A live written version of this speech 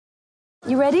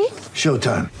You ready?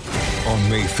 Showtime. On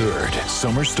May 3rd,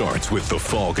 summer starts with The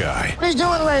Fall Guy. Let's do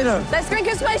it later. Let's drink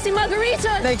a spicy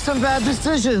margarita. Make some bad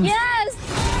decisions. Yes!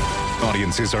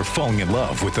 Audiences are falling in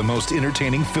love with the most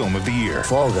entertaining film of the year.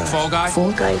 Fall Guy. Fall Guy?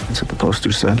 Fall Guy. That's what the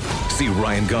poster said. See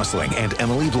Ryan Gosling and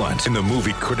Emily Blunt in the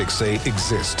movie critics say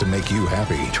exists to make you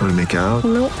happy. Trying to make it out?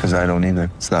 Nope. Because I don't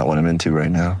either. It's not what I'm into right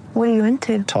now. What are you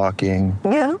into? Talking.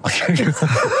 Yeah.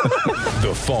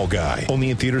 The Fall Guy.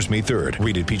 Only in theaters May 3rd.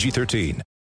 Rated PG-13.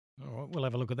 All right, we'll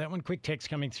have a look at that one. Quick text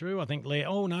coming through. I think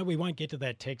Oh, no, we won't get to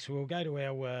that text. We'll go to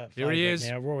our Here he favourite is.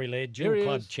 now, Rory Laird, dual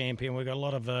club champion. We've got a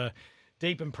lot of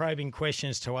deep and probing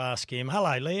questions to ask him.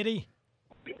 Hello, Lairdy.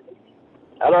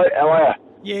 Hello, how are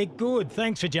you? Yeah, good.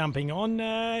 Thanks for jumping on.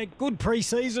 Good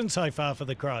pre-season so far for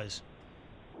the Crows.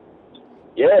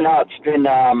 Yeah, no, it's been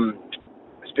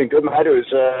good, mate. It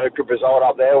was a good result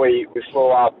up there. We flew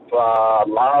up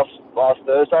last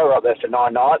Thursday. We were up there for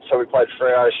 9 nights, so we played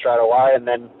Freo straight away, and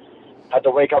then had the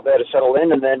week up there to settle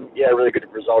in, and then really good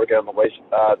result again on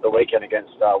the weekend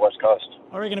against West Coast.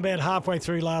 I reckon about halfway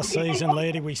through last season,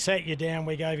 Lairdy, we sat you down,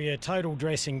 we gave you a total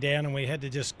dressing down, and we had to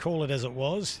just call it as it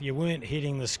was. You weren't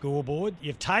hitting the scoreboard.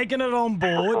 You've taken it on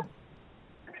board,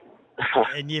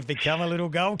 and you've become a little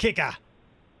goal kicker.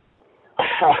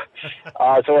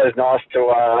 It's always nice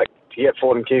to get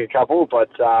forward and kick a couple, but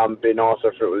it'd be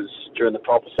nicer if it was during the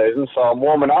proper season. So I'm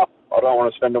warming up. I don't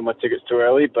want to spend all my tickets too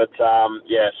early, but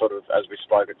sort of as we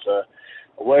spoke, it's a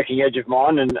working edge of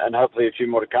mine, and hopefully a few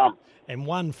more to come. And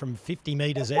one from 50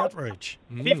 metres out, Rooch.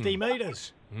 50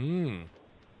 metres.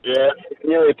 Yeah,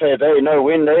 nearly a PB. No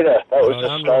wind either. That was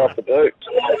just straight off the boot.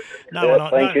 No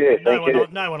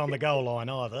one on the goal line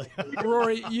either.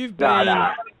 Rory, you've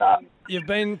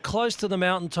been close to the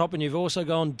mountaintop, and you've also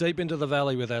gone deep into the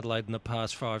valley with Adelaide in the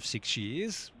past 5-6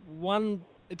 years.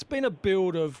 It's been a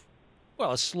build of,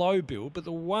 a slow build, but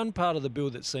the one part of the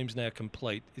build that seems now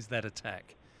complete is that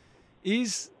attack.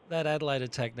 Is that Adelaide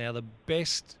attack now the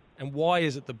best, and why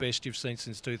is it the best you've seen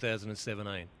since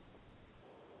 2017?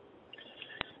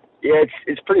 Yeah,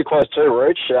 it's pretty close too,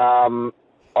 Rooch.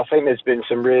 I think there's been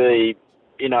some really,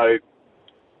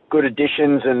 good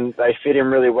additions, and they fit in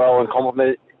really well and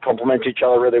complement each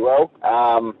other really well.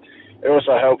 It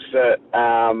also helps that,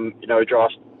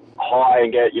 draft high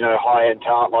and get, high-end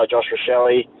talent like Josh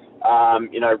Rochelli,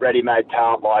 ready-made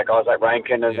talent like Isaac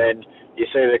Rankin, and then you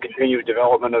see the continued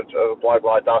development of a bloke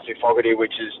like Darcy Fogarty,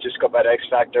 which has just got that X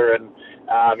factor and,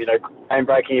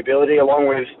 game-breaking ability, along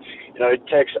with,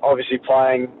 Tex obviously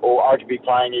playing, or arguably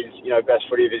playing his, best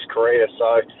footy of his career.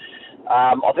 So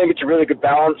I think it's a really good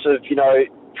balance of,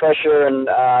 pressure and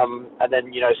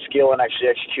then, skill and actually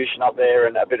execution up there,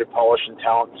 and a bit of polish and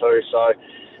talent too. So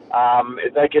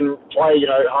if they can play,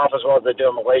 half as well as they do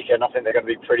on the weekend, I think they're going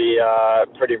to be pretty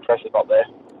impressive up there.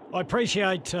 I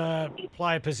appreciate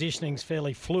player positioning's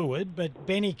fairly fluid, but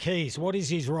Benny Keys, what is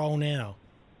his role now?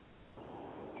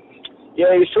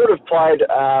 Yeah, he sort of played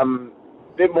a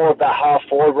bit more of that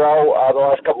half-forward role the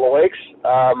last couple of weeks.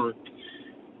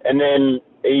 And then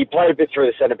he played a bit through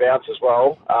the centre bounce as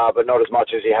well, but not as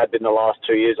much as he had been the last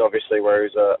 2 years, obviously, where he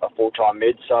was a full-time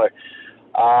mid. So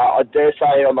I dare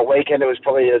say on the weekend it was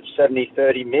probably a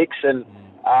 70-30 mix, and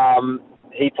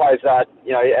he plays that,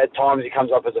 at times he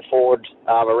comes up as a forward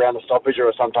around the stoppage,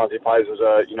 or sometimes he plays as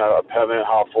a permanent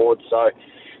half-forward. So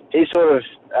he sort of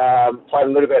played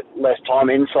a little bit less time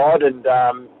inside, and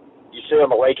you see on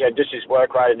the weekend just his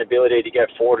work rate and ability to get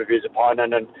forward of his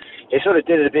opponent. And he sort of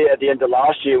did it a bit at the end of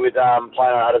last year with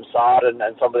playing on Adam Sard and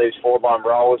some of these forward line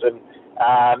roles, and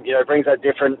brings that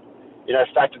different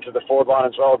factor to the forward line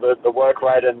as well, the work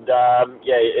rate, and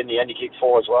in the end he kicked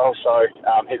 4 as well. So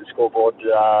hit the scoreboard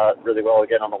really well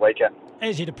again on the weekend.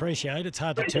 As you'd appreciate, it's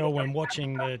hard to tell when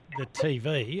watching the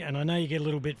TV, and I know you get a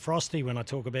little bit frosty when I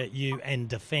talk about you and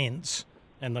defence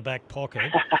and the back pocket.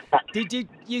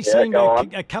 You seem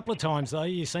a couple of times, though,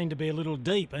 you seem to be a little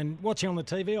deep, and watching on the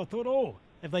TV I thought,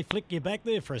 have they flicked you back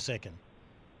there for a second?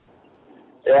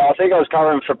 Yeah, I think I was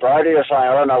covering for Brody or something.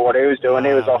 I don't know what he was doing.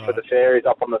 He was off with the fair. He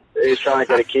was trying to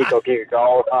get a kick or kick a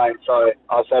goal. So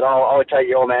I said, I'll take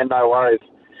your man, no worries.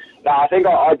 No, I think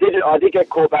I did get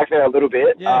caught back there a little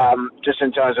bit, just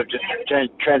in terms of just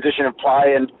transition of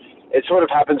play, and it sort of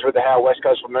happens with how West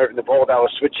Coast were moving the ball. They were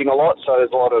switching a lot, so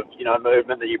there's a lot of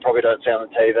movement that you probably don't see on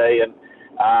the TV, and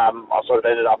I sort of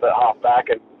ended up at half back,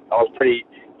 and I was pretty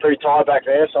tired back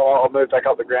there, so I'll move back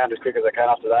up the ground as quick as I can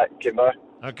after that, Kimbo.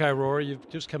 Okay, Rory, you've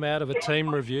just come out of a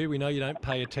team review. We know you don't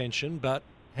pay attention, but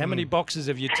how many boxes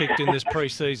have you ticked in this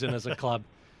pre-season as a club?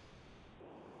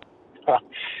 Well,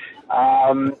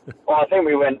 I think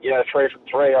we went 3 from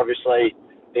 3. Obviously,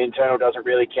 the internal doesn't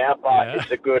really count, but it's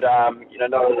a good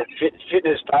not only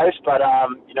fitness base, but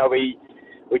we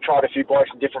we tried a few blokes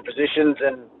in different positions,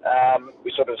 and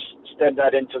we sort of stemmed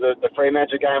that into the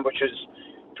Fremantle game, which was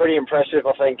pretty impressive.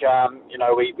 I think,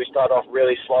 we started off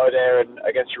really slow there and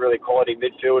against a really quality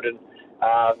midfield, and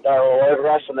they were all over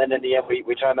us. And then in the end,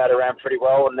 we turned that around pretty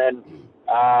well. And then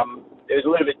it was a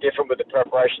little bit different with the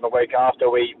preparation the week after.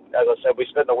 As I said, we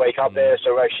spent the week up there,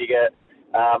 so we actually get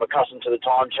accustomed to the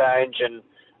time change and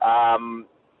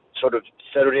sort of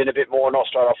settled in a bit more, not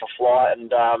straight off a flight.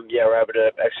 And, we're able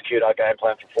to execute our game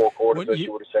plan for 4 quarters, as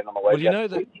you would have seen on the weekend.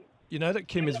 Well, you know that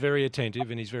Kim is very attentive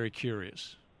and he's very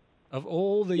curious. Of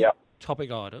all the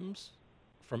topic items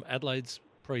from Adelaide's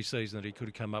pre-season that he could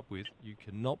have come up with, you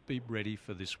cannot be ready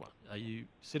for this one. Are you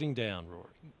sitting down, Rory?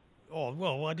 Oh,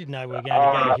 well, I didn't know we were going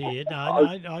to go here.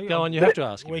 No. Go on, you have to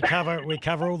ask him. We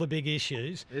cover all the big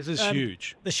issues. This is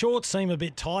huge. The shorts seem a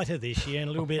bit tighter this year and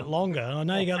a little bit longer. I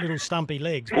know you got little stumpy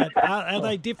legs, but are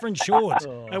they different shorts?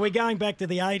 Are we going back to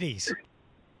the 80s?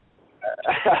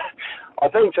 I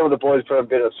think some of the boys put a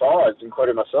bit of size,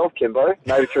 including myself, Kimbo.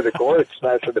 Maybe through the glutes,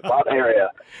 maybe through the butt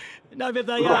area. No, but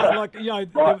they are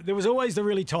there was always the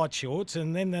really tight shorts,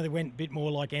 and then they went a bit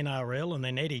more like NRL, and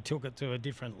then Eddie took it to a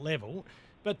different level.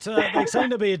 But they seem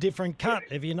to be a different cut.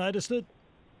 Have you noticed it?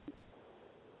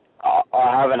 I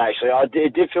haven't actually.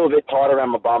 It did feel a bit tight around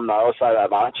my bum, though. I'll say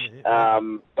that much.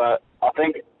 But I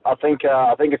think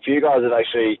a few guys have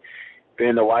actually been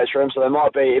in the weights room, so it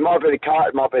might be the cut,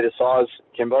 it might be the size,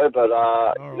 Kimbo. But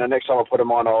next time I put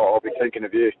them on, I'll be thinking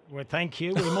of you. Well, thank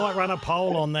you. We might run a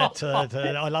poll on that.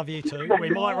 I love you too. We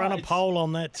might run a poll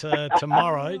on that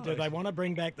tomorrow. Do they want to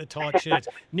bring back the tight shirts?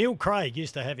 Neil Craig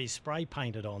used to have his spray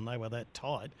painted on. They were that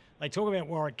tight. They talk about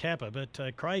Warwick Kappa, but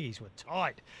Craigies were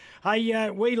tight.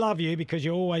 Hey, we love you because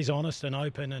you're always honest and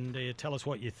open and tell us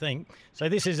what you think. So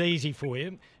this is easy for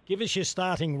you. Give us your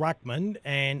starting ruckman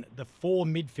and the 4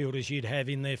 midfielders you'd have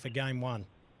in there for game 1.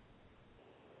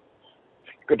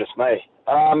 Goodness me.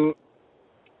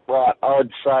 Right, I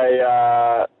would say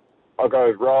I'll go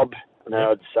with Rob, and then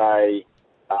I'd say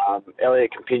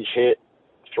Elliot can pinch hit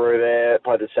through there,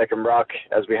 play the second ruck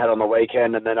as we had on the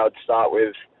weekend, and then I'd start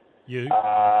with you,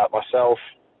 myself,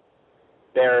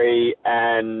 Barry,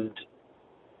 and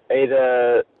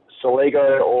either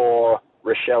Soligo or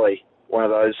Rochelle. One of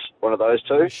those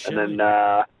two. And then,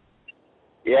 I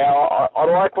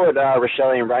like what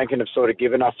Rochelle and Rankin have sort of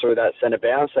given us through that centre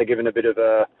bounce. They've given a bit of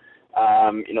a,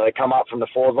 they come up from the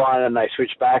forward line and they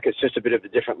switch back. It's just a bit of a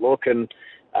different look, and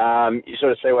you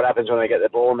sort of see what happens when they get the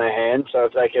ball in their hand. So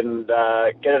if they can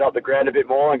get it up the ground a bit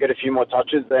more and get a few more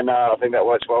touches, then I think that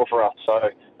works well for us. So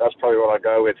that's probably what I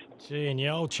go with. Gee, and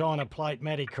your old China plate,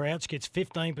 Matty Crouch, gets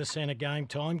 15% of game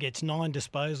time, gets 9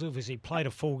 disposals. If he played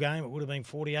a full game, it would have been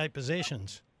 48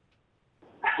 possessions.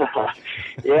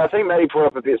 Yeah, I think Matty put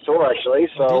up a bit sore, actually.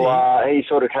 So he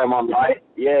sort of came on late.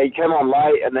 Yeah, he came on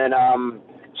late and then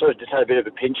sort of just had a bit of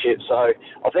a pinch hit. So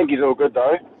I think he's all good,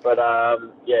 though. But,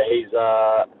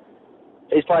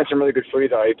 he's playing some really good footy,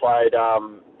 though. He played, a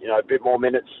bit more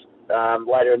minutes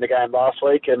later in the game last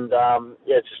week, and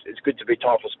it's good to be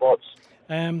tight for spots.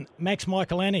 Max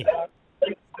Michaelani,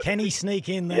 can he sneak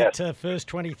in that first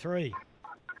 23?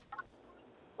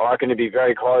 I reckon he'd be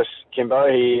very close, Kimbo.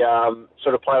 He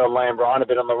sort of played on Liam Ryan a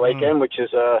bit on the weekend, which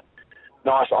is a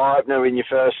nice eye-opener in your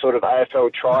first sort of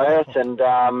AFL tryout, and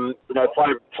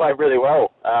played really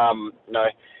well.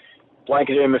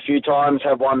 Blanketed him a few times,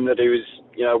 had one that he was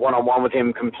one-on-one with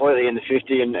him completely in the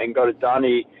 50 and got it done.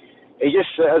 He just,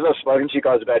 as I've spoken to you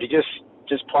guys about, he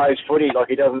just plays footy. Like,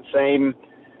 he doesn't seem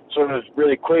sort of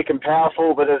really quick and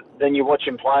powerful, but then you watch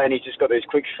him play and he's just got these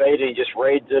quick feet and he just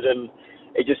reads it and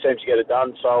he just seems to get it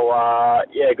done. So,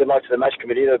 good luck to the match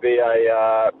committee. It'll be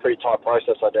a pretty tight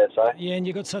process, I dare say. Yeah, and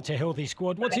you've got such a healthy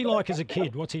squad. What's he like as a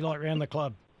kid? What's he like around the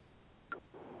club?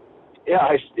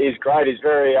 Yeah, he's great. He's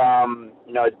very,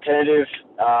 tentative,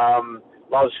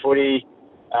 loves footy,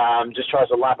 just tries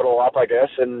to lap it all up, I guess.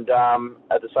 And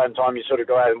at the same time, you sort of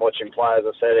go out and watch him play, as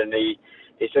I said, and he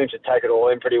seems to take it all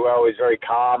in pretty well. He's very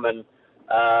calm and,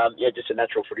 just a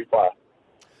natural footy player.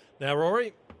 Now,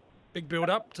 Rory, big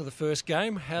build-up to the first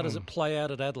game. How does it play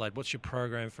out at Adelaide? What's your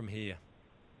program from here?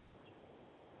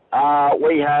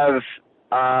 We have...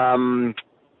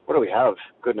 what do we have?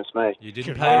 Goodness me. You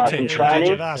didn't pay attention.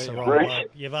 Training. You've asked the wrong one.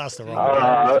 You've asked the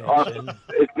wrong one.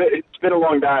 It's been a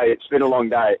long day.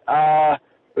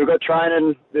 We've got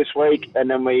training this week, and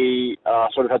then we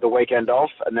sort of had the weekend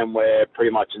off, and then we're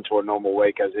pretty much into a normal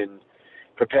week, as in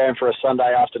preparing for a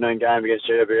Sunday afternoon game against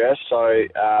GWS. So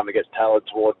it gets tailored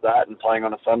towards that and playing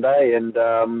on a Sunday. And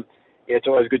it's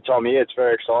always a good time of year. It's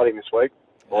very exciting this week.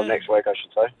 or next week, I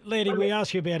should say. Laddie, we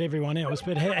ask you about everyone else,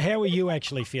 but how are you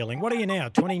actually feeling? What are you now,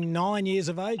 29 years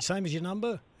of age, same as your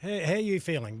number? How are you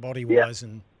feeling body-wise?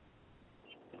 And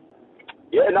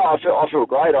Yeah, no, I feel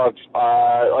great.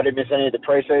 I didn't miss any of the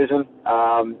pre-season.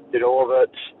 Did all of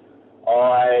it.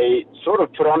 I sort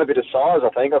of put on a bit of size. I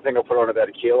think I put on about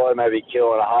a kilo, maybe a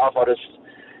kilo and a half. I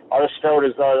just felt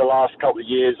as though the last couple of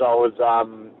years I was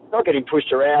not getting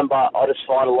pushed around, but I just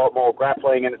find a lot more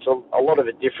grappling, and it's a lot of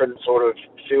a different sort of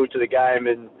feel to the game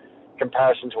in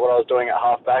comparison to what I was doing at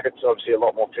halfback. It's obviously a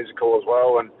lot more physical as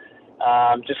well, and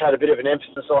just had a bit of an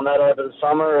emphasis on that over the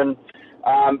summer. And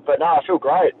but no, I feel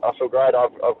great. I've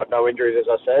got no injuries, as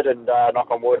I said, and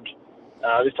knock on wood.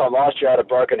 This time last year I had a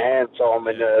broken hand, so I'm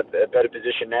in a better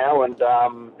position now, and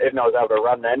even though I was able to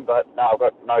run then, but no, I've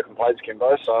got no complaints,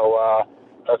 Kimbo, so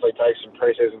hopefully take some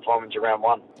pre-season form into round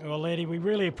one. Well, Laddie, we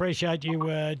really appreciate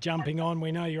you jumping on.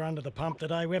 We know you're under the pump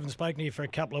today. We haven't spoken to you for a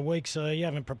couple of weeks, so you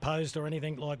haven't proposed or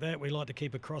anything like that. We like to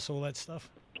keep across all that stuff.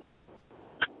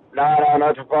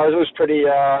 No proposals. Pretty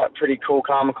cool,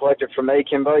 calm and collected from me,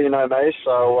 Kimbo, you know me,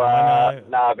 so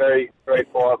very, very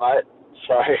quiet, mate.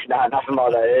 So, no, nothing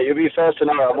like that. Yeah, you'll be first to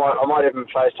know. I might even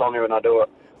FaceTime you when I do it.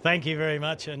 Thank you very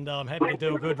much, and I'm happy to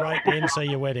do a good rate to MC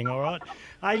your wedding, all right?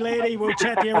 Hey, Laddie, we'll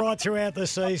chat to you right throughout the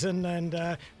season,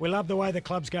 and we love the way the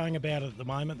club's going about it at the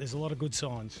moment. There's a lot of good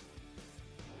signs.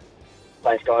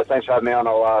 Thanks, guys. Thanks for having me on.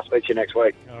 I'll speak to you next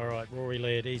week. All right, Rory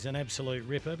Laird, he's an absolute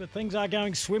ripper, but things are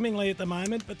going swimmingly at the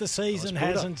moment, but the season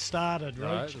hasn't started,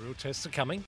 Right, Rich. the real tests are coming.